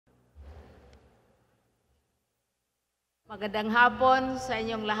Magandang hapon sa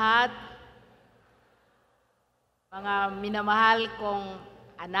inyong lahat, mga minamahal kong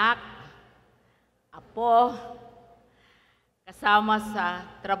anak, apo, kasama sa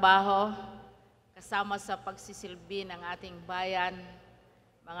trabaho, kasama sa pagsisilbi ng ating bayan,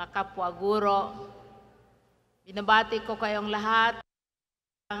 mga kapwa guro. Binabati ko kayong lahat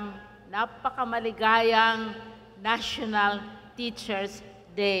ng napakamaligayang National Teachers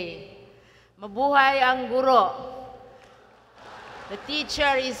Day. Mabuhay ang guro! The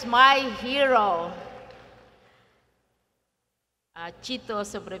teacher is my hero. Chito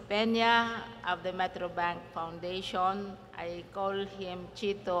Sobrepeña of the Metro Bank Foundation. I call him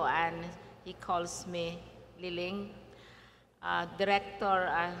Chito and he calls me Liling.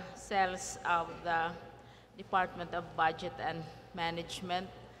 Director Sales of the Department of Budget and Management,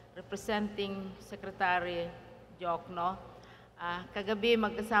 representing Secretary Jokno. Kagabi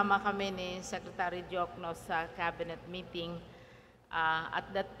magkasama kami ni Secretary Jokno sa cabinet meeting. At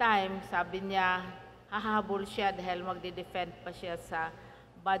that time, sabi niya, hahabol siya dahil magdi-defend pa siya sa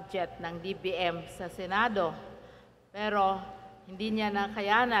budget ng DBM sa Senado. Pero hindi niya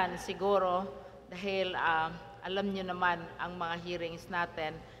nakayanan siguro dahil alam niyo naman ang mga hearings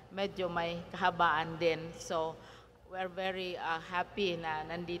natin, medyo may kahabaan din. So we're very happy na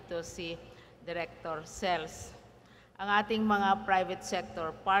nandito si Director Sales. Ang ating mga private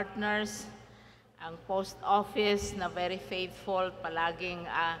sector partners, ang post office na very faithful, palaging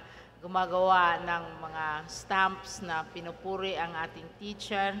gumagawa ng mga stamps na pinupuri ang ating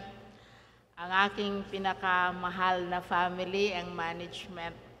teacher. Ang aking pinakamahal na family, ang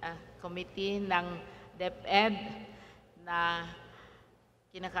management committee ng DepEd na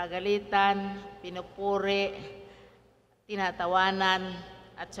kinakagalitan, pinupuri, tinatawanan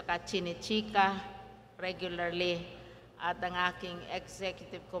at saka chinichika regularly. At ang aking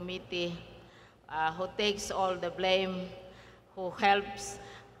executive committee who takes all the blame, who helps,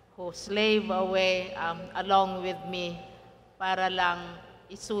 who slave away along with me para lang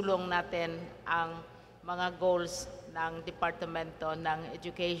isulong natin ang mga goals ng Departamento ng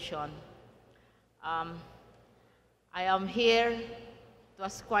Education. I am here. It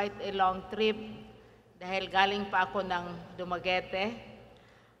was quite a long trip dahil galing pa ako ng Dumaguete.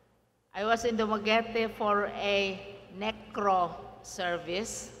 I was in Dumaguete for a necro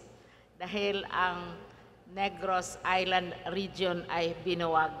service dahil ang Negros Island region ay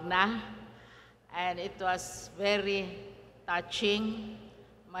binuwag na. And it was very touching.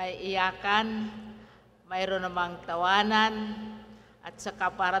 May iyakan, mayroon namang tawanan, at saka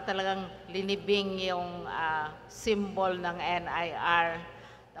para talagang linibing yung symbol ng NIR.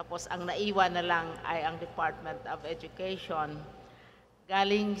 Tapos ang naiwan na lang ay ang Department of Education.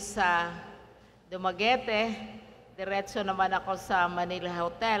 Galing sa Dumaguete, diretso naman ako sa Manila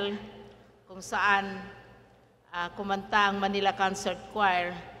Hotel, kung saan kumanta ang Manila Concert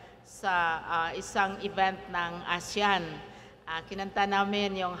Choir sa isang event ng ASEAN. Kinanta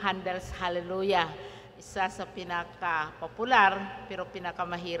namin yung Handel's Hallelujah, isa sa pinaka-popular pero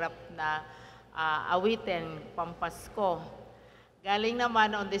pinakamahirap na awitin pampasko. Galing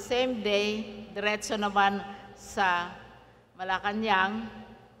naman on the same day, diretso naman sa Malacanang,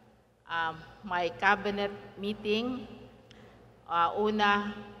 may cabinet meeting.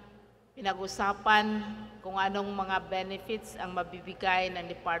 Una, pinag-usapan kung anong mga benefits ang mabibigay ng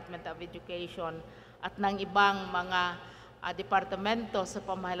Department of Education at ng ibang mga departamento sa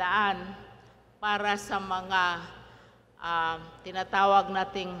pamahalaan para sa mga tinatawag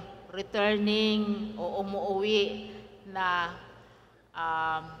nating returning o umuwi na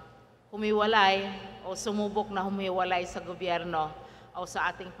humiwalay o sumubok na humiwalay sa gobyerno o sa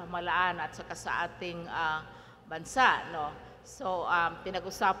ating pamahalaan at saka sa ating bansa, no? So,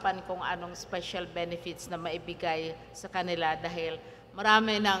 pinag-usapan kung anong special benefits na maibigay sa kanila dahil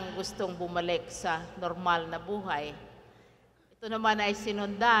marami nang gustong bumalik sa normal na buhay. Ito naman ay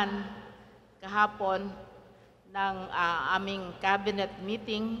sinundan kahapon ng aming cabinet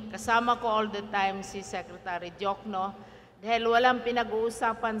meeting. Kasama ko all the time si Secretary Jokno dahil walang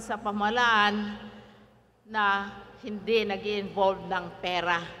pinag-uusapan sa pamahalaan na hindi nag-involve ng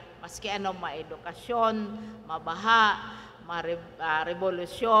pera. Maski ano, ma-edukasyon, mabaha,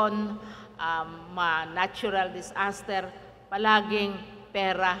 ma-revolusyon, ma-natural disaster, palaging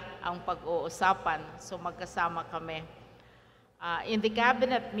pera ang pag-uusapan. So magkasama kami. In the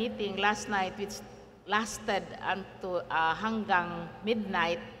cabinet meeting last night, which lasted hanggang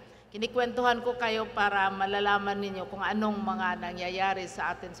midnight, kinikwentuhan ko kayo para malalaman ninyo kung anong mga nangyayari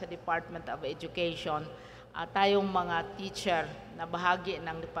sa atin sa Department of Education. Tayong mga teacher na bahagi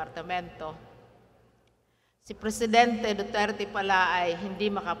ng departamento. Si Presidente Duterte pala ay hindi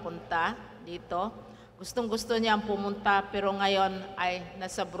makapunta dito. Gustong-gusto niyang pumunta pero ngayon ay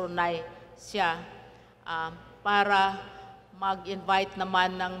nasa Brunei siya para mag-invite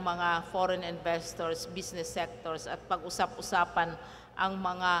naman ng mga foreign investors, business sectors at pag-usap-usapan ang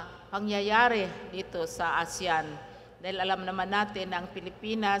mga pangyayari dito sa ASEAN. Dahil alam naman natin na ang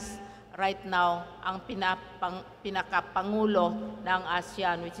Pilipinas right now ang pinakapangulo ng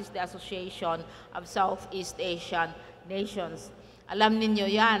ASEAN, which is the Association of Southeast Asian Nations. Alam ninyo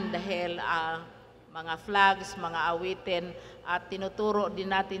yan dahil mga flags, mga awitin, at tinuturo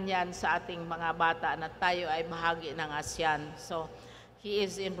din natin yan sa ating mga bata na tayo ay bahagi ng ASEAN. So, he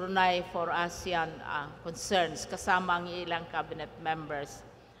is in Brunei for ASEAN concerns, kasama ang ilang cabinet members.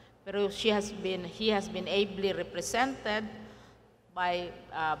 Pero he has been ably represented by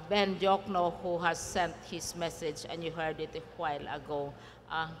Ben Jokno, who has sent his message, and you heard it a while ago.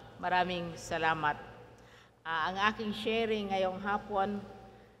 Maraming salamat. Ang aking sharing ngayong hapon,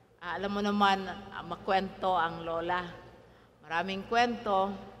 alam mo naman, makwento ang lola. Maraming kwento,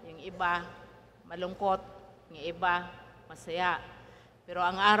 yung iba malungkot, yung iba masaya. Pero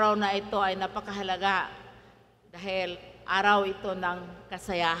ang araw na ito ay napakahalaga dahil araw ito ng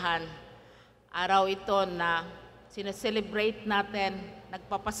kasayahan. Araw ito na sineselebrate natin,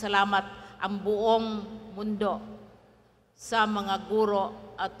 nagpapasalamat ang buong mundo sa mga guro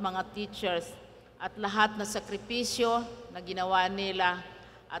at mga teachers at lahat na sakripisyo na ginawa nila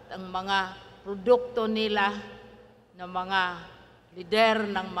at ang mga produkto nila ng mga lider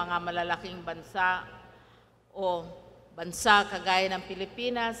ng mga malalaking bansa o bansa kagaya ng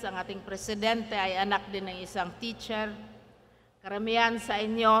Pilipinas. Ang ating presidente ay anak din ng isang teacher. Karamihan sa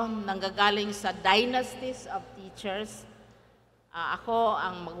inyo nanggagaling sa dynasties of teachers. Ako,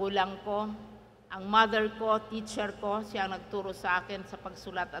 ang magulang ko, ang mother ko, teacher ko, siya ang nagturo sa akin sa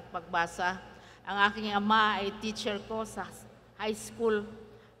pagsulat at pagbasa. Ang aking ama ay teacher ko sa high school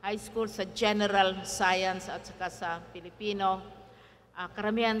sa General Science at saka sa Pilipino.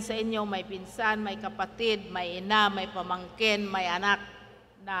 Karamihan sa inyo may pinsan, may kapatid, may ina, may pamangkin, may anak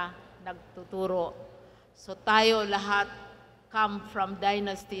na nagtuturo. So tayo lahat come from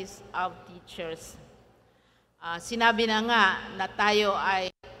dynasties of teachers. Sinabi na nga na tayo ay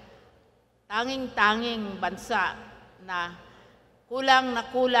tanging-tanging bansa na kulang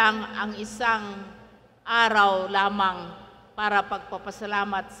ang isang araw lamang para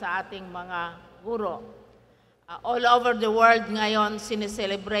pagpapasalamat sa ating mga guro. All over the world ngayon,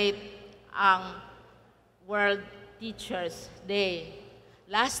 sineselebrate ang World Teachers Day.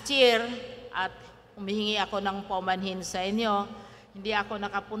 Last year, at humihingi ako ng paumanhin sa inyo, hindi ako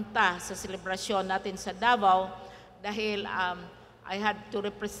nakapunta sa selebrasyon natin sa Davao dahil I had to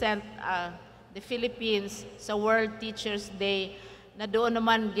represent the Philippines sa World Teachers Day na doon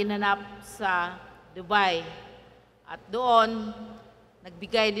naman ginanap sa Dubai. At doon,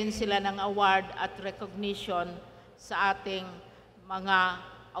 nagbigay din sila ng award at recognition sa ating mga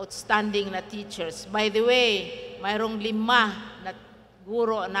outstanding na teachers. By the way, mayroong 5 na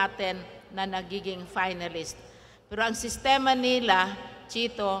guro natin na nagiging finalist. Pero ang sistema nila,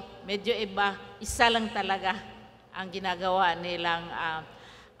 Chito, medyo iba, isa lang talaga ang ginagawa nilang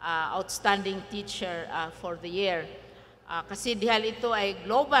outstanding teacher for the year. Kasi dahil ito ay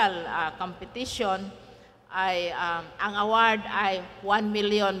global competition, ay ang award ay $1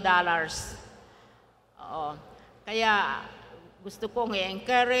 million. Kaya gusto kong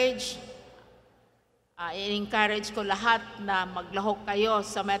i-encourage ko lahat na maglahok kayo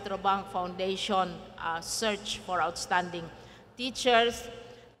sa Metrobank Foundation search for outstanding teachers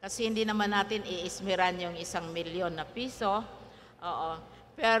kasi hindi naman natin iismiran yung 1 milyon na piso.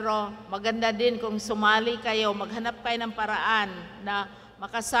 Pero maganda din kung sumali kayo, maghanap kayo ng paraan na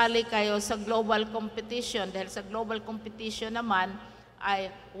makasali kayo sa global competition dahil sa global competition naman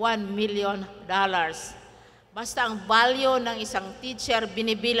ay $1 million. Basta ang value ng isang teacher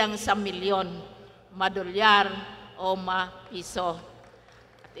binibilang sa milyon, madolyar o piso.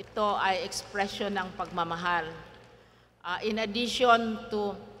 At ito ay expression ng pagmamahal. In addition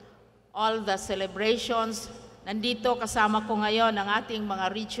to all the celebrations, nandito kasama ko ngayon ang ating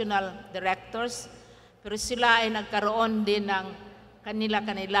mga regional directors, pero sila ay nagkaroon din ng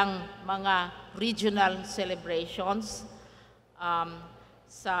kanilang mga regional celebrations.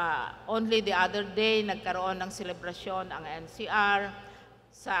 Only the other day, nagkaroon ng celebration ang NCR,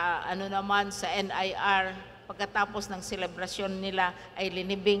 sa NIR. Pagkatapos ng celebration nila, ay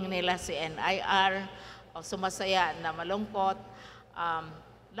linibing nila si NIR, o sumasaya na malungkot.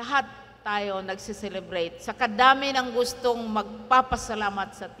 Lahat tayo nagsiselebrate. Sa kadami ng gustong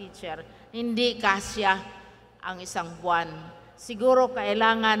magpapasalamat sa teacher, hindi kasya ang isang buwan. Siguro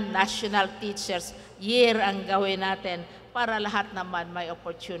kailangan National Teachers Year ang gawin natin para lahat naman may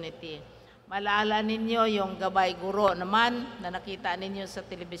opportunity. Malala ninyo yung gabay guro naman na nakita ninyo sa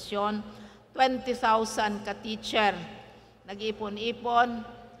telebisyon. 20,000 ka-teacher nag-ipon-ipon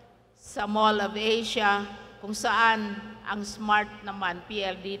sa Mall of Asia kung saan ang SMART naman,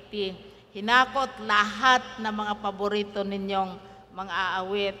 PLDT, hinakot lahat ng mga paborito ninyong mga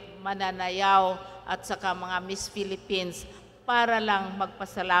aawit, mananayaw at saka mga Miss Philippines para lang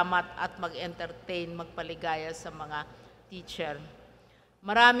magpasalamat at mag-entertain, magpaligaya sa mga teacher.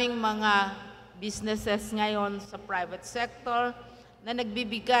 Maraming mga businesses ngayon sa private sector na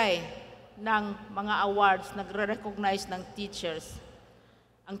nagbibigay ng mga awards, nagre-recognize ng teachers.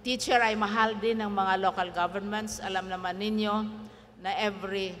 Ang teacher ay mahal din ng mga local governments. Alam naman ninyo na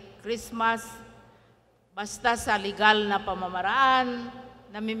every Christmas, basta sa legal na pamamaraan,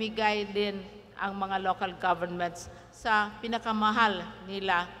 namimigay din ang mga local governments sa pinakamahal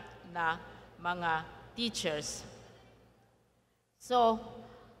nila na mga teachers. So,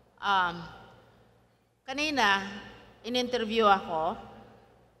 kanina, in-interview ako,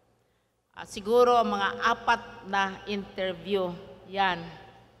 siguro mga 4 na interview yan.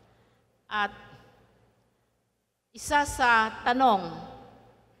 At isa sa tanong,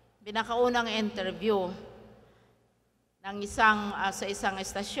 pinakaunang interview ng sa isang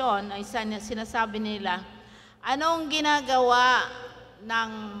estasyon, ang sinasabi nila, anong ginagawa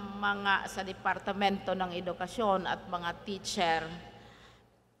ng mga sa Departamento ng Edukasyon at mga teacher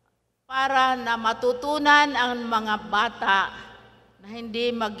para na matutunan ang mga bata na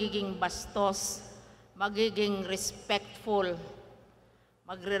hindi magiging bastos, magiging respectful,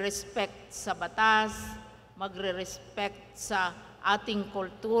 magre-respect sa batas, magre-respect sa ating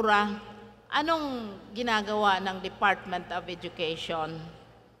kultura. Anong ginagawa ng Department of Education?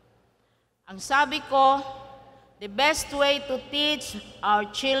 Ang sabi ko, the best way to teach our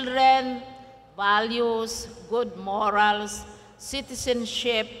children values, good morals,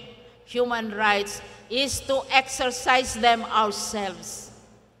 citizenship, human rights is to exercise them ourselves.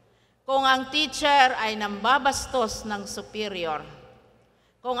 Kung ang teacher ay nambabastos ng superior,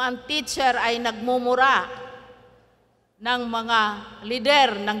 kung ang teacher ay nagmumura ng mga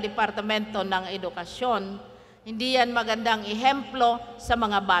lider ng Departamento ng Edukasyon, hindi yan magandang ehemplo sa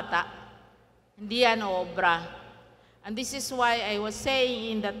mga bata. Hindi yan obra. And this is why I was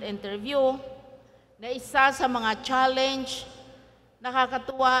saying in that interview na isa sa mga challenge,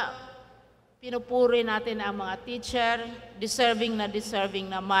 nakakatuwa, pinupuri natin ang mga teacher, deserving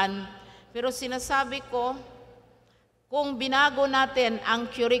naman. Pero sinasabi ko, kung binago natin ang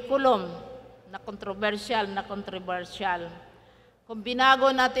curriculum na controversial, kung binago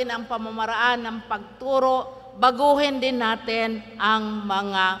natin ang pamamaraan ng pagturo, baguhin din natin ang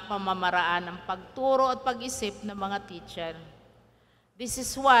mga pamamaraan ng pagturo at pag-isip ng mga teacher. This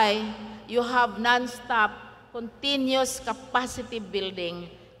is why you have non-stop, continuous capacity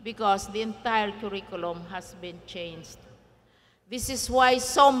building because the entire curriculum has been changed. This is why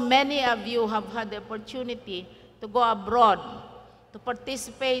so many of you have had the opportunity to go abroad, to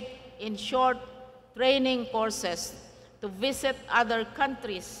participate in short training courses, to visit other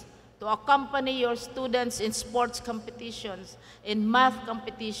countries, to accompany your students in sports competitions, in math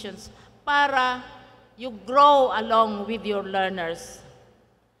competitions, para you grow along with your learners.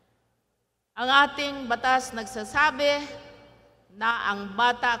 Ang ating batas nagsasabi na ang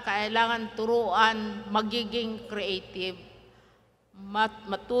bata kailangan turuan magiging creative,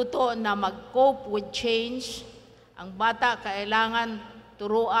 matuto na mag-cope with change. Ang bata kailangan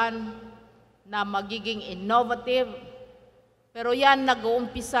turuan na magiging innovative. Pero yan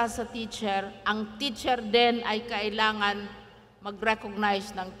nag-uumpisa sa teacher. Ang teacher din ay kailangan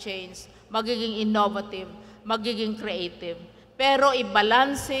mag-recognize ng change, magiging innovative, magiging creative. Pero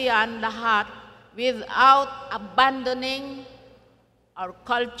ibalanse yan lahat without abandoning our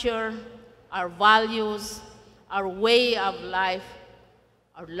culture, our values, our way of life,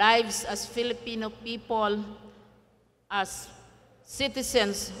 our lives as Filipino people, as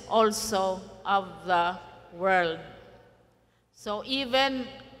citizens also of the world. So even,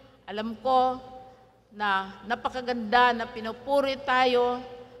 alam ko na napakaganda na pinupuri tayo,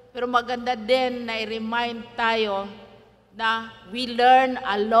 pero maganda din na i-remind tayo na we learn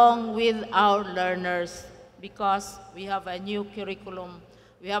along with our learners because we have a new curriculum.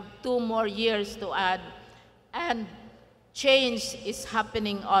 We have 2 more years to add, and change is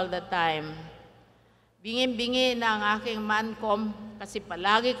happening all the time. Bingin-bingi na ang aking mancom kasi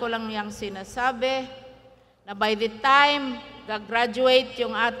palagi ko lang yung sinasabi na by the time gagraduate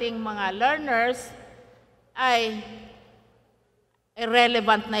yung ating mga learners, ay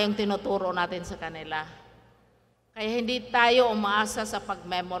irrelevant na yung tinuturo natin sa kanila. Kaya hindi tayo umaasa sa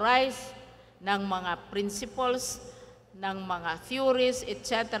pag-memorize ng mga principles ng mga theories,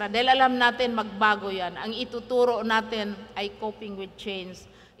 etc. Dahil alam natin magbago yan. Ang ituturo natin ay coping with change.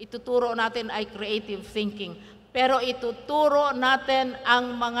 Ituturo natin ay creative thinking. Pero ituturo natin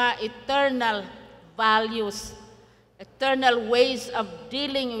ang mga eternal values, eternal ways of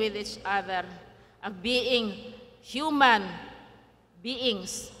dealing with each other, of being human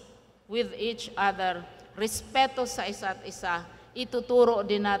beings with each other, respeto sa isa't isa. Ituturo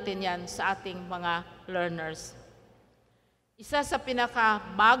din natin yan sa ating mga learners. Isa sa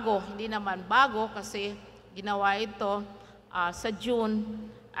pinakabago, hindi naman bago kasi ginawa ito sa June,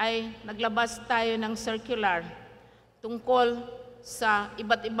 ay naglabas tayo ng circular tungkol sa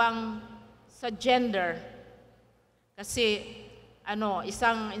iba't ibang sa gender. Kasi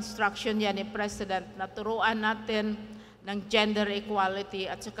isang instruction yan ni President na turuan natin ng gender equality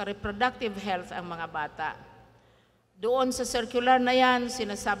at saka reproductive health ang mga bata. Doon sa circular na yan,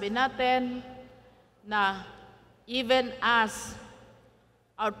 sinasabi natin na even as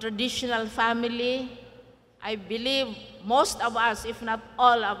our traditional family, I believe most of us, if not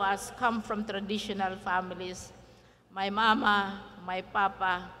all of us, come from traditional families. My mama, my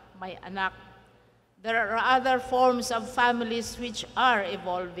papa, my anak. There are other forms of families which are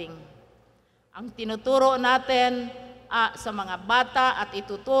evolving. Ang tinuturo natin sa mga bata at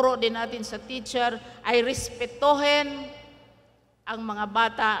ituturo din natin sa teacher ay respetuhin ang mga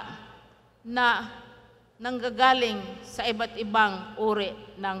bata na nanggagaling sa iba't ibang uri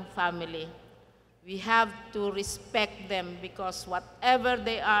ng family. We have to respect them because whatever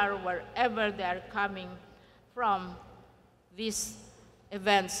they are, wherever they are coming from, these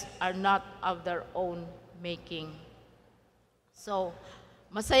events are not of their own making. So,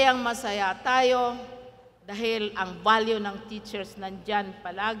 masayang-masaya tayo dahil ang value ng teachers nandyan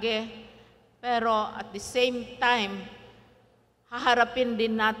palagi, pero at the same time, haharapin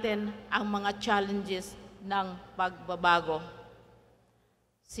din natin ang mga challenges ng pagbabago.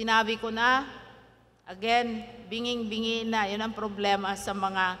 Sinabi ko na, again, binging-bingi na, yun ang problema sa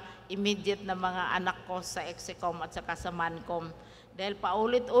mga immediate na mga anak ko sa Execom at saka sa Mancom. Dahil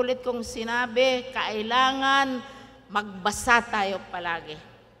paulit-ulit kong sinabi, kailangan magbasa tayo palagi.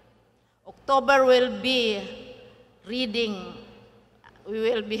 October will be reading,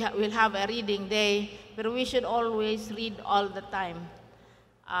 we'll have a reading day, but we should always read all the time.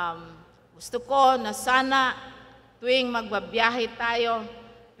 Gusto ko na sana tuwing magbabiyahe tayo,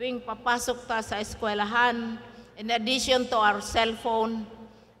 tuwing papasok tayo sa eskwelahan, in addition to our cellphone,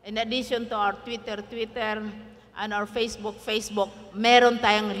 in addition to our Twitter, and our Facebook, meron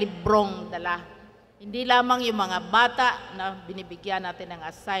tayong librong dala. Hindi lamang yung mga bata na binibigyan natin ng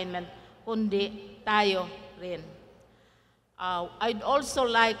assignment, kundi tayo rin. I'd also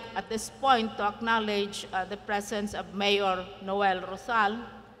like at this point to acknowledge the presence of Mayor Noel Rosal,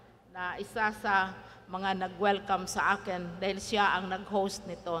 na isa sa mga nag-welcome sa akin dahil siya ang nag-host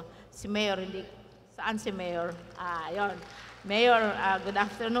nito. Si Mayor, saan si Mayor? Yun. Mayor, good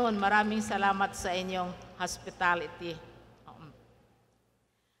afternoon. Maraming salamat sa inyong hospitality.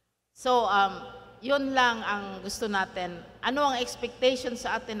 So, yun lang ang gusto natin. Ano ang expectation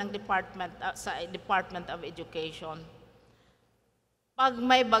sa atin ng Department of Education? Pag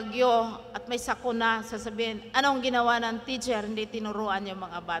may bagyo at may sakuna, sasabihin, anong ginawa ng teacher? Hindi tinuruan yung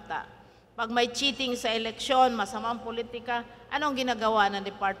mga bata. Pag may cheating sa eleksyon, masamang politika, anong ginagawa ng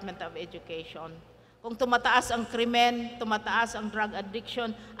Department of Education? Kung tumataas ang krimen, tumataas ang drug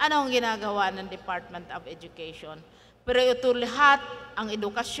addiction, anong ginagawa ng Department of Education? Pero ito lahat, ang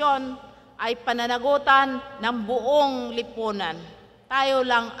edukasyon, ay pananagutan ng buong lipunan. Tayo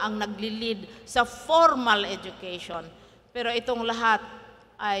lang ang naglilid sa formal education. Pero itong lahat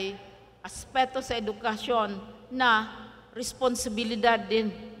ay aspeto sa edukasyon na responsibilidad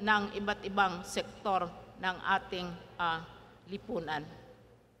din ng iba't ibang sektor ng ating lipunan.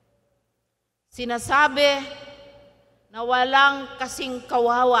 Sinasabi na walang kasing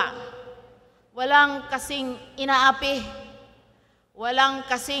kawawa, walang kasing inaapi, walang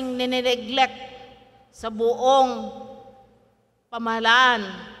kasing nineneglect sa buong pamahalaan,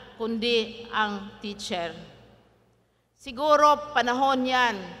 kundi ang teacher. Siguro panahon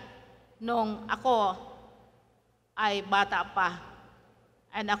yan nung ako ay bata pa,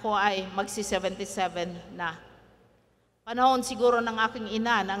 and ako ay magsi-77 na. Panahon siguro ng aking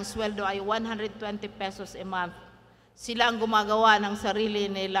ina, ng sweldo ay 120 pesos a month. Sila ang gumagawa ng sarili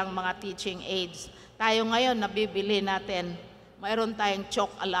nilang mga teaching aids. Tayo ngayon, nabibili natin. Mayroon tayong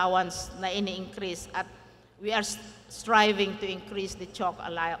chalk allowance na ini-increase at we are striving to increase the chalk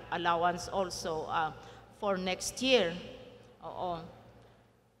allowance also for next year. Oo.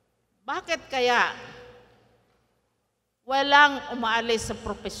 Bakit kaya walang umaalis sa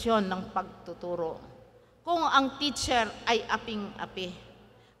propesyon ng pagtuturo? Kung ang teacher ay aping-api,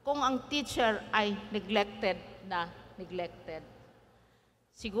 kung ang teacher ay neglected na neglected,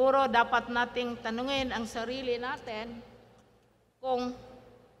 siguro dapat nating tanungin ang sarili natin kung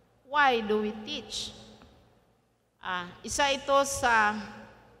why do we teach? Isa ito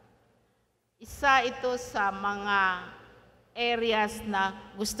sa mga areas na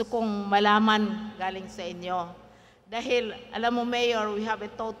gusto kong malaman galing sa inyo. Dahil, alam mo, Mayor, we have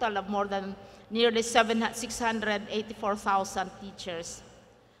a total of more than nearly 684,000 teachers.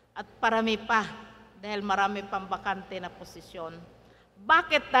 At parami pa, dahil marami pang bakante na posisyon.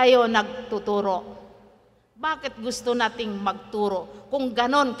 Bakit tayo nagtuturo? Bakit gusto nating magturo kung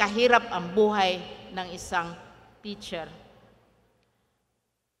ganon kahirap ang buhay ng isang teacher?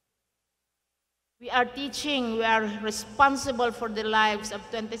 We are teaching, we are responsible for the lives of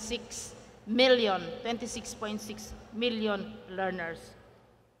 26.6 million learners.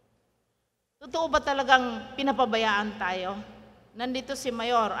 Totoo ba talagang pinapabayaan tayo? Nandito si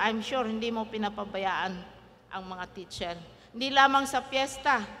Mayor, I'm sure hindi mo pinapabayaan ang mga teacher. Hindi lamang sa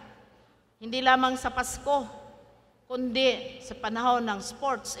piyesta, hindi lamang sa Pasko, kundi sa panahon ng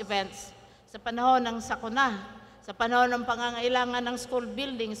sports events, sa panahon ng sakuna, sa panahon ng pangangailangan ng school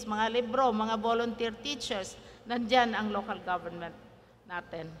buildings, mga libro, mga volunteer teachers, nandyan ang local government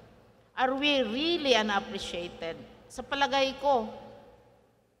natin. Are we really unappreciated? Sa palagay ko,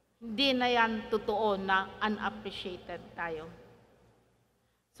 hindi na yan totoo na unappreciated tayo.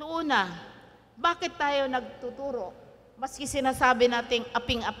 So una, bakit tayo nagtuturo? Maski sinasabi nating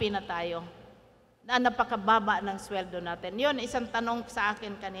aping-api na tayo, na napakababa ng sweldo natin. Yun, isang tanong sa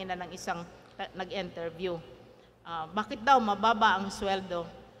akin kanina ng isang nag-interview. Bakit daw mababa ang sweldo?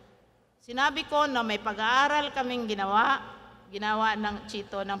 Sinabi ko na may pag-aaral kaming ginawa ng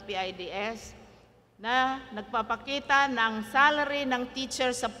Chito ng PIDS, na nagpapakita ng salary ng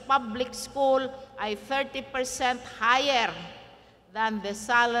teacher sa public school ay 30% higher than the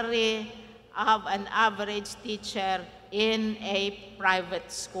salary of an average teacher in a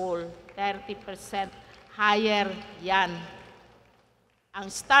private school. 30% higher yan. Ang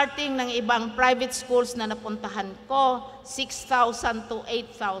starting ng ibang private schools na napuntahan ko, 6,000 to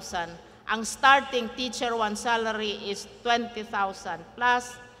 8,000. Ang starting teacher one salary is 20,000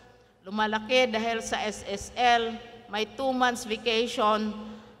 plus. Lumalaki dahil sa SSL, may 2 months vacation,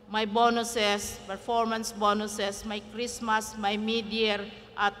 may bonuses, performance bonuses, may Christmas, may mid-year,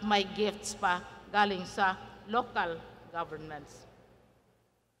 at may gifts pa galing sa local governments.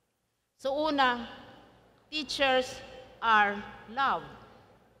 So una, teachers are loved.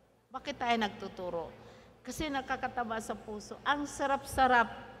 Bakit tayo nagtuturo? Kasi nakakataba sa puso. Ang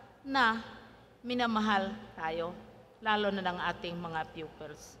sarap-sarap na minamahal tayo, lalo na ng ating mga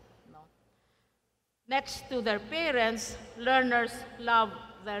pupils. Next to their parents, learners love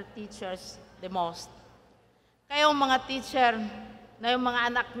their teachers the most. Kayong mga teacher, na yung mga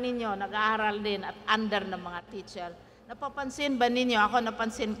anak ninyo nag-aaral din at under ng mga teacher, napapansin ba ninyo, ako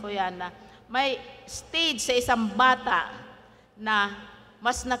napansin ko yan, na may stage sa isang bata na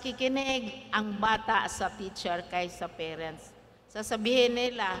mas nakikinig ang bata sa teacher kaysa parents. Sasabihin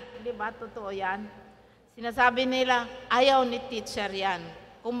nila, di ba totoo yan? Sinasabi nila, ayaw ni teacher yan.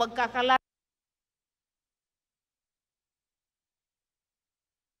 Kung magkakala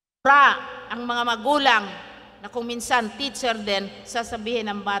ang mga magulang na kung minsan teacher din, sasabihin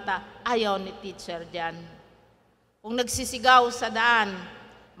ng bata, ayaw ni teacher dyan. Kung nagsisigaw sa daan,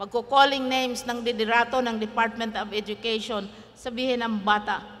 magko-calling names ng liderato ng Department of Education, sabihin ng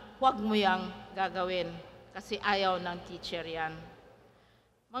bata, huwag mo yang gagawin kasi ayaw ng teacher yan.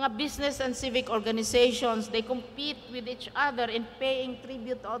 Mga business and civic organizations, they compete with each other in paying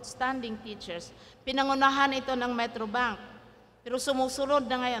tribute to outstanding teachers. Pinangunahan ito ng Metro Bank. Pero sumusunod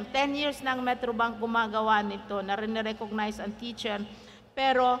na ngayon, 10 years na ang Metro Bank gumagawa nito, na rin-recognize ang teacher,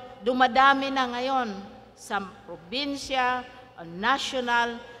 pero dumadami na ngayon sa probinsya,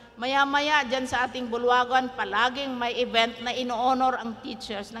 national, maya-maya dyan sa ating bulwagan, palaging may event na ino-honor ang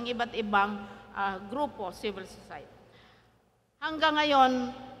teachers ng iba't ibang grupo, civil society. Hanggang ngayon,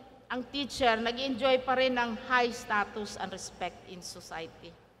 ang teacher nag-enjoy pa rin ng high status and respect in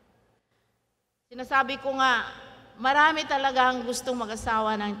society. Sinasabi ko nga, marami talagang gustong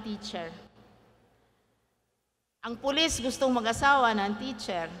mag-asawa ng teacher. Ang pulis gustong mag-asawa ng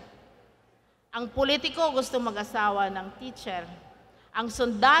teacher. Ang politiko gustong mag-asawa ng teacher. Ang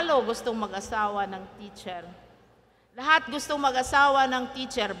sundalo gustong mag-asawa ng teacher. Lahat gustong mag-asawa ng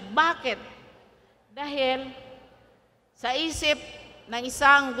teacher. Bakit? Dahil sa isip ng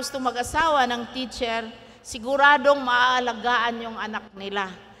isang gustong mag-asawa ng teacher, siguradong maaalagaan yung anak nila.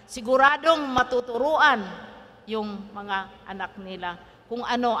 Siguradong matuturuan yung mga anak nila kung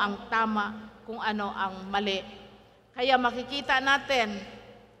ano ang tama, kung ano ang mali. Kaya makikita natin,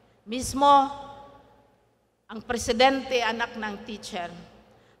 mismo ang presidente anak ng teacher.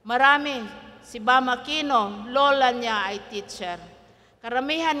 Marami, si Bama Aquino, lola niya ay teacher.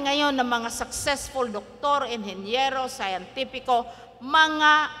 Karamihan ngayon ng mga successful doktor, inhenyero, scientifico,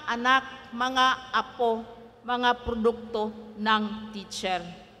 mga anak, mga apo, mga produkto ng teacher.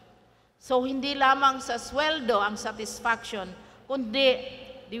 So hindi lamang sa sweldo ang satisfaction, kundi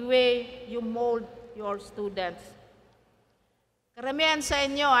the way you mold your students. Karamihan sa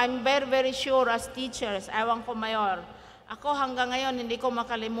inyo, I'm very, very sure as teachers, ewan ko mayor, ako hanggang ngayon hindi ko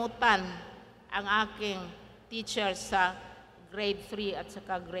makalimutan ang aking teacher sa grade 3 at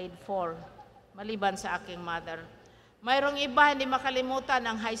saka grade 4, maliban sa aking mother. Mayroong iba hindi makalimutan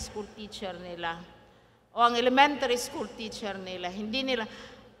ang high school teacher nila o ang elementary school teacher nila. Hindi nila,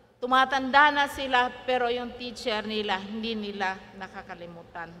 tumatanda na sila pero yung teacher nila, hindi nila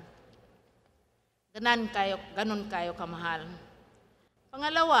nakakalimutan. Ganun kayo kamahal.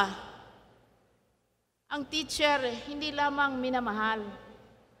 Pangalawa, ang teacher hindi lamang minamahal,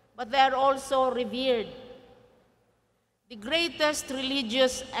 but they are also revered. The greatest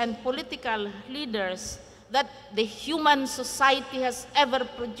religious and political leaders that the human society has ever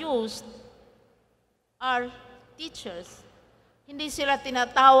produced are teachers. Hindi sila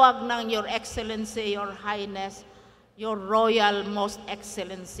tinatawag ng Your Excellency, Your Highness, Your Royal Most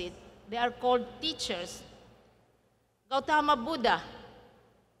Excellency. They are called teachers. Gautama Buddha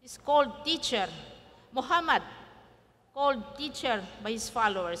is called teacher. Muhammad, called teacher by his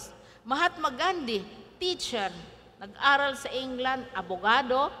followers. Mahatma Gandhi, teacher. Nag-aral sa England,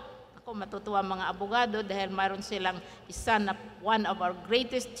 abogado. Ako matutuwa mga abogado dahil mayroon silang isa na one of our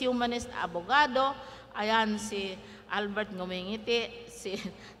greatest humanists, abogado. Ayan si Albert ngumingiti, si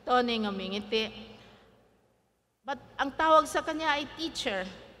Tony ngumingiti. But ang tawag sa kanya ay teacher.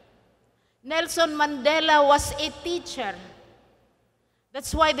 Nelson Mandela was a teacher.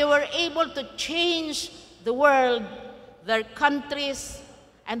 That's why they were able to change the world, their countries,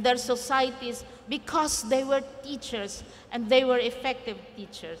 and their societies because they were teachers and they were effective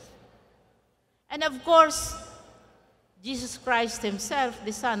teachers. And of course, Jesus Christ Himself,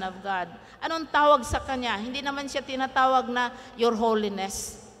 the Son of God. Anong tawag sa Kanya? Hindi naman Siya tinatawag na Your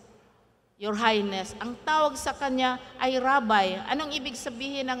Holiness, Your Highness. Ang tawag sa Kanya ay Rabbi. Anong ibig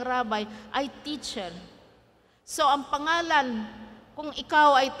sabihin ng Rabbi? Ay teacher. So ang pangalan, kung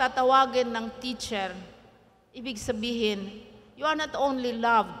ikaw ay tatawagin ng teacher, ibig sabihin, you are not only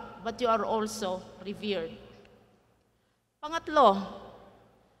loved, but you are also revered. Pangatlo,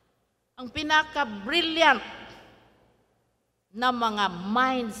 ang pinaka-brilliant na mga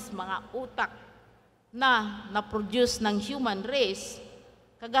minds, mga utak na na-produce ng human race,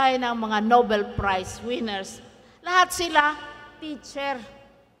 kagaya ng mga Nobel Prize winners, lahat sila teacher.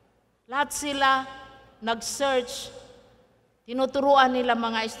 Lahat sila nag-search, tinuturuan nila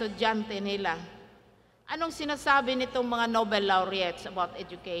mga estudyante nila. Anong sinasabi nitong mga Nobel laureates about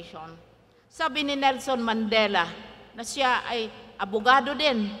education? Sabi ni Nelson Mandela na siya ay abogado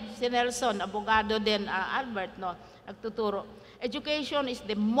din. Si Nelson, abogado din, Albert, no? Nagtuturo. Education is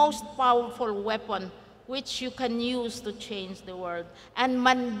the most powerful weapon which you can use to change the world. And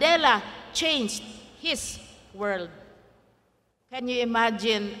Mandela changed his world. Can you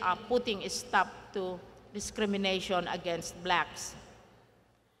imagine putting a stop to discrimination against blacks?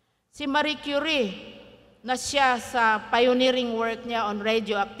 Si Marie Curie, na siya sa pioneering work niya on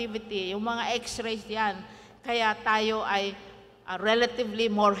radioactivity, yung mga x-rays yan, kaya tayo ay relatively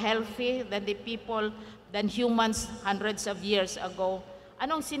more healthy than the people, than humans hundreds of years ago.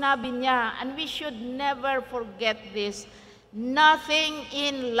 Anong sinabi niya? And we should never forget this. Nothing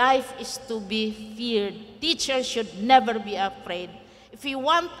in life is to be feared. Teachers should never be afraid. If we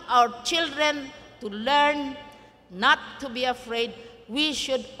want our children to learn not to be afraid, we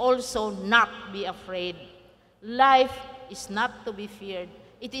should also not be afraid. Life is not to be feared.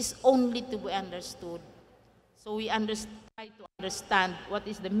 It is only to be understood. So we try to understand what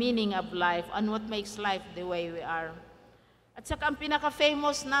is the meaning of life and what makes life the way we are. At saka ang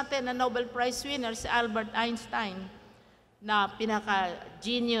pinaka-famous natin na Nobel Prize winner, si Albert Einstein, na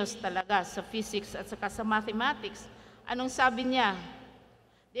pinaka-genius talaga sa physics at saka sa mathematics. Anong sabi niya?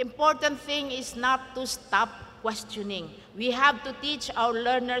 The important thing is not to stop questioning. We have to teach our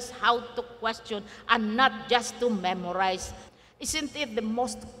learners how to question and not just to memorize. Isn't it the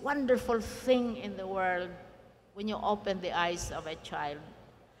most wonderful thing in the world when you open the eyes of a child?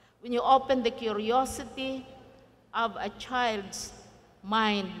 When you open the curiosity of a child's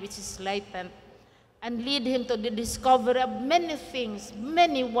mind, which is latent, and lead him to the discovery of many things,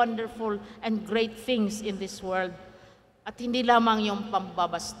 many wonderful and great things in this world. At hindi lamang yung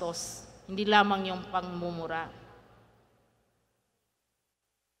pambabastos, hindi lamang yung pangmumura.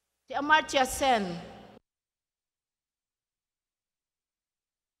 Si Amartya Sen,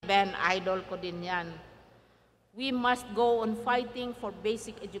 Ben, idol ko din yan. We must go on fighting for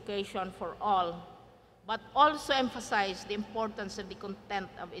basic education for all, but also emphasize the importance of the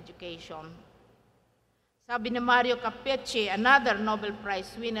content of education. Sabi ni Mario Capecci, another Nobel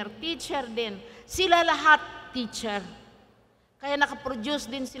Prize winner, teacher din. Sila lahat teacher. Kaya nakaproduce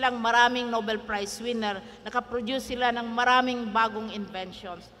din silang maraming Nobel Prize winner, nakaproduce sila ng maraming bagong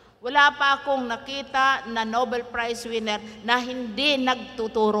inventions. Wala pa akong nakita na Nobel Prize winner na hindi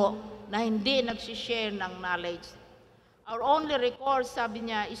nagtuturo, na hindi nagsishare ng knowledge. Our only recourse, sabi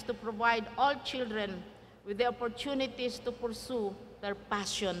niya, is to provide all children with the opportunities to pursue their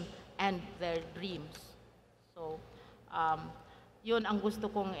passion and their dreams. So, yun ang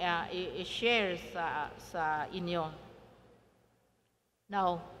gusto kong i-share sa inyo.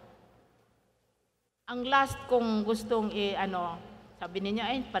 Now, ang last kong gustong sabi niyo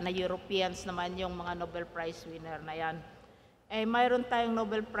pana-Europeans naman yung mga Nobel Prize winner na yan. Mayroon tayong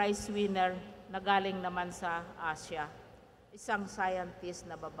Nobel Prize winner na galing naman sa Asia. Isang scientist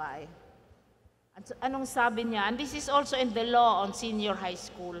na babae. Anong sabi niya? And this is also in the law on senior high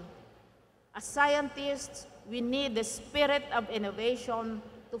school. As scientists, we need the spirit of innovation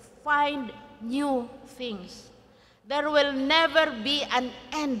to find new things. There will never be an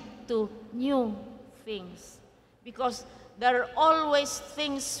end to new things because there are always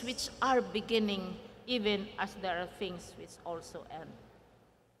things which are beginning even as there are things which also end.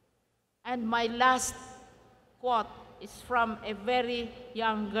 And my last quote is from a very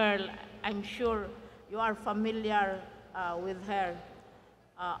young girl. I'm sure you are familiar with her.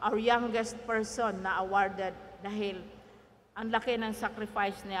 Our youngest person na awarded dahil ang laki ng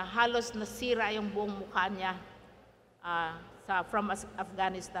sacrifice niya. Halos nasira yung buong mukha niya from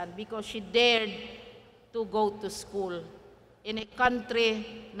Afghanistan because she dared to go to school in a country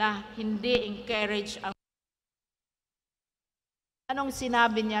na hindi encourage ang anong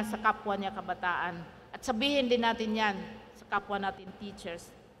sinabi niya sa kapwa niya kabataan. At sabihin din natin yan sa kapwa natin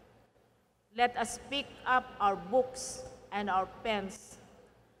teachers. Let us pick up our books and our pens.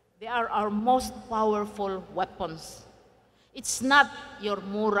 They are our most powerful weapons. It's not your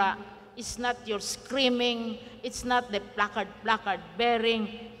mura, it's not your screaming, it's not the placard bearing,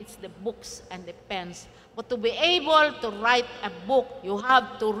 it's the books and the pens. But to be able to write a book, you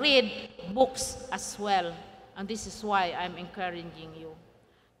have to read books as well. And this is why I'm encouraging you.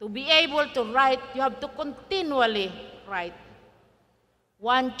 To be able to write, you have to continually write.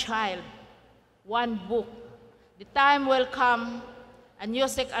 One child, one book. The time will come, and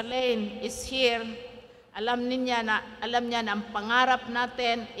Yusek Alain is here. Alam niya na ang pangarap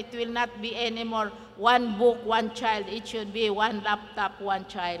natin, it will not be anymore one book, one child. It should be one laptop, one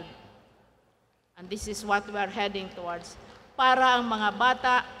child. And this is what we are heading towards. Para ang mga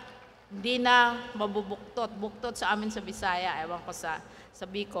bata, hindi na mabubuktot. Buktot sa amin sa Bisaya, ewan ko sa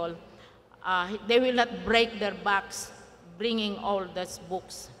Bicol. They will not break their backs bringing all those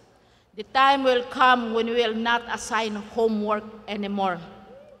books. The time will come when we will not assign homework anymore.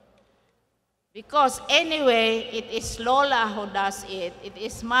 Because anyway, it is Lola who does it. It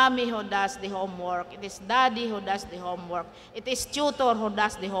is Mommy who does the homework. It is Daddy who does the homework. It is tutor who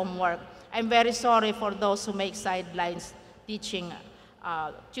does the homework. I'm very sorry for those who make sidelines teaching,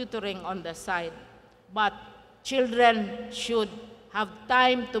 tutoring on the side. But children should have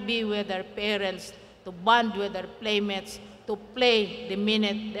time to be with their parents, to bond with their playmates, to play the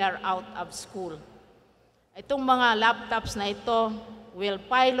minute they are out of school. Itong mga laptops na ito, we'll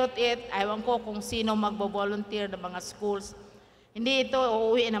pilot it. Ewan ko kung sino magbo-volunteer ng mga schools. Hindi ito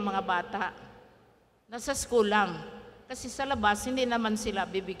uuwi ng mga bata. Nasa school lang. Kasi sa labas, hindi naman sila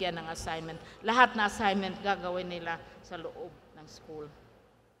bibigyan ng assignment. Lahat na assignment gagawin nila sa loob ng school.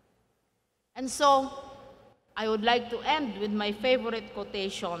 And so, I would like to end with my favorite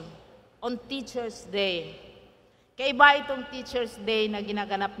quotation on Teacher's Day. Kaiba itong Teacher's Day na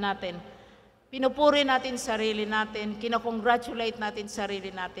ginaganap natin. Pinupuri natin sarili natin, kinakongratulate natin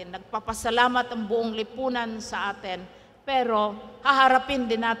sarili natin, nagpapasalamat ang buong lipunan sa atin, pero haharapin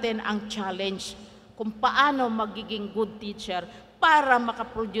din natin ang challenge kung paano magiging good teacher para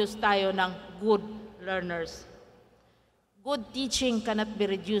makaproduce tayo ng good learners. Good teaching cannot be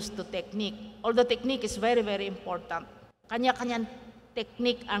reduced to technique, although technique is very, very important. Kanya-kanyang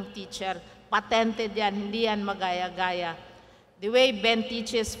technique ang teacher, patented yan, hindi yan magaya-gaya. The way Ben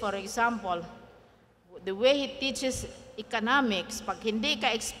teaches, for example, the way he teaches economics, pag hindi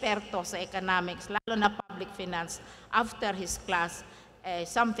ka eksperto sa economics, lalo na public finance, after his class,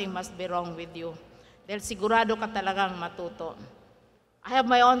 something must be wrong with you. Dahil sigurado ka talagang matuto. I have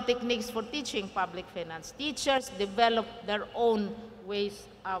my own techniques for teaching public finance. Teachers develop their own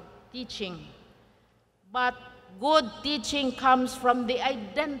ways of teaching. But good teaching comes from the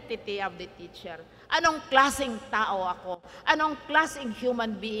identity of the teacher. Anong klaseng tao ako? Anong klaseng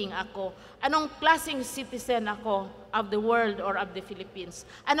human being ako? Anong klaseng citizen ako of the world or of the Philippines?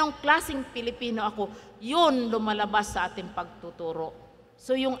 Anong klaseng Pilipino ako? Yun lumalabas sa ating pagtuturo.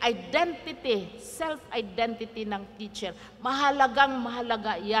 So yung identity, self-identity ng teacher,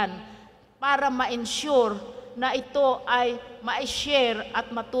 mahalaga yan para ma-ensure na ito ay ma-share at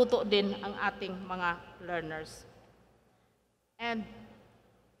matuto din ang ating mga learners. And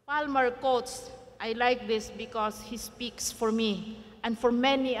Palmer quotes, I like this because he speaks for me and for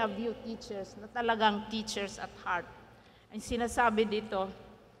many of you teachers na talagang teachers at heart. Ang sinasabi dito,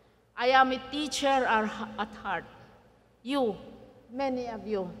 I am a teacher at heart. You, many of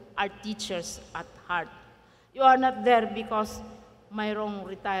you, are teachers at heart. You are not there because mayroong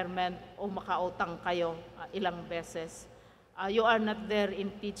retirement o makautang kayo ilang beses. You are not there in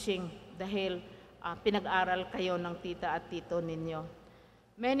teaching dahil pinag-aral kayo ng tita at tito ninyo.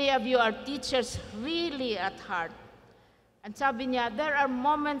 Many of you are teachers really at heart. And sabi niya, there are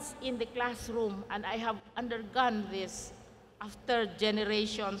moments in the classroom, and I have undergone this after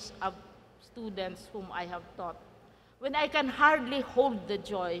generations of students whom I have taught, when I can hardly hold the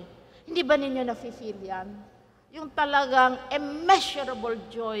joy. Hindi ba ninyo nafe-feel yan? Yung talagang immeasurable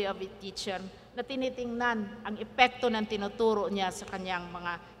joy of a teacher na tinitingnan ang epekto ng tinuturo niya sa kanyang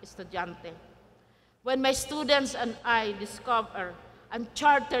mga estudyante. When my students and I discover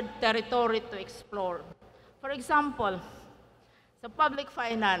uncharted territory to explore. For example, sa public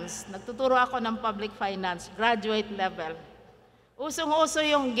finance, nagtuturo ako ng public finance, graduate level. Usong-uso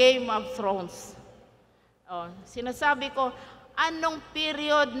yung Game of Thrones. Sinasabi ko, anong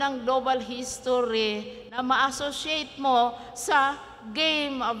period ng global history na ma-associate mo sa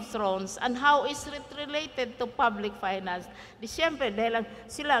Game of Thrones and how is it related to public finance? Di siyempre, dahil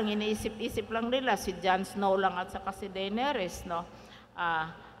sila ang iniisip-isip lang nila, si Jon Snow lang at saka si Daenerys, no?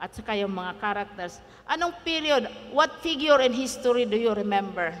 At saka yung mga characters. Anong period, what figure in history do you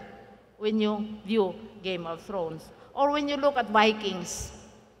remember when you view Game of Thrones? Or when you look at Vikings,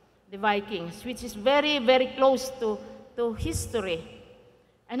 the Vikings, which is very, very close to history.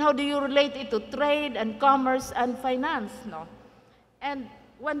 And how do you relate it to trade and commerce and finance, no? And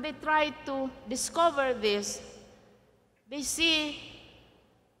when they try to discover this, they see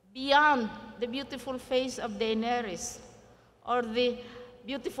beyond the beautiful face of Daenerys or the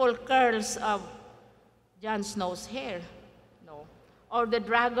beautiful curls of Jon Snow's hair, no? Or the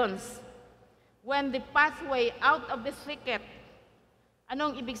dragons. When the pathway out of the thicket,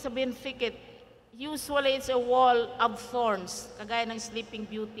 anong ibig sabihin thicket? Usually it's a wall of thorns, kagaya ng Sleeping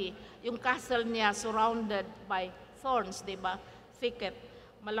Beauty. Yung castle niya surrounded by thorns, di ba? Thicket,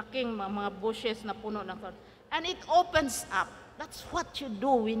 malaking mga bushes na puno ng thorns. And it opens up. That's what you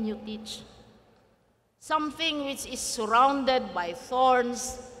do when you teach. Something which is surrounded by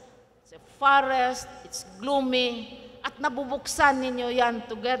thorns, it's a forest, it's gloomy, at nabubuksan ninyo yan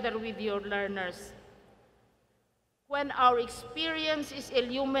together with your learners. When our experience is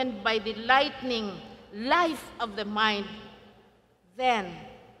illumined by the lightning life of the mind, then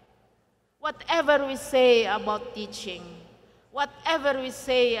whatever we say about teaching, whatever we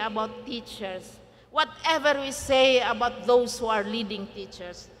say about teachers, whatever we say about those who are leading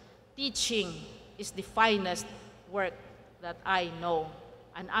teachers, teaching is the finest work that I know.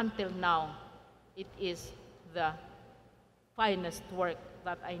 And until now, it is the finest work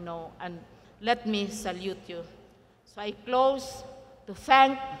that I know. And let me salute you. So I close to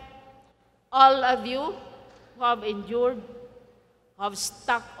thank all of you who have endured, who have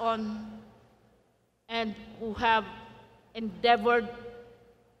stuck on, and who have endeavored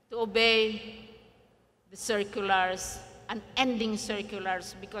to obey the circulars, unending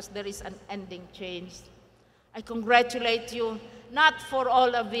circulars, because there is an ending change. I congratulate you, not for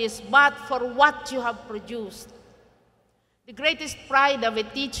all of this, but for what you have produced. The greatest pride of a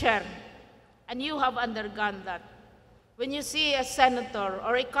teacher, and you have undergone that. When you see a senator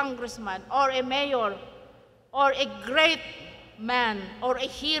or a congressman or a mayor or a great man or a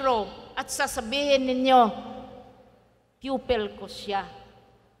hero at sasabihin ninyo, pupil ko siya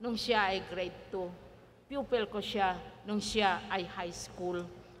nung siya ay grade 2. Pupil ko siya nung siya ay high school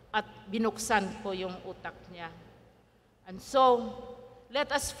at binuksan ko yung utak niya. And so,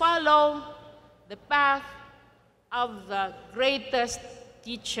 let us follow the path of the greatest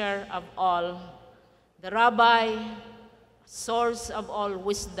teacher of all, the rabbi, source of all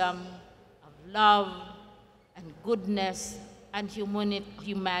wisdom, of love and goodness and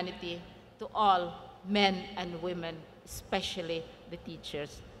humanity to all men and women, especially the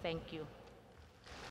teachers. Thank you.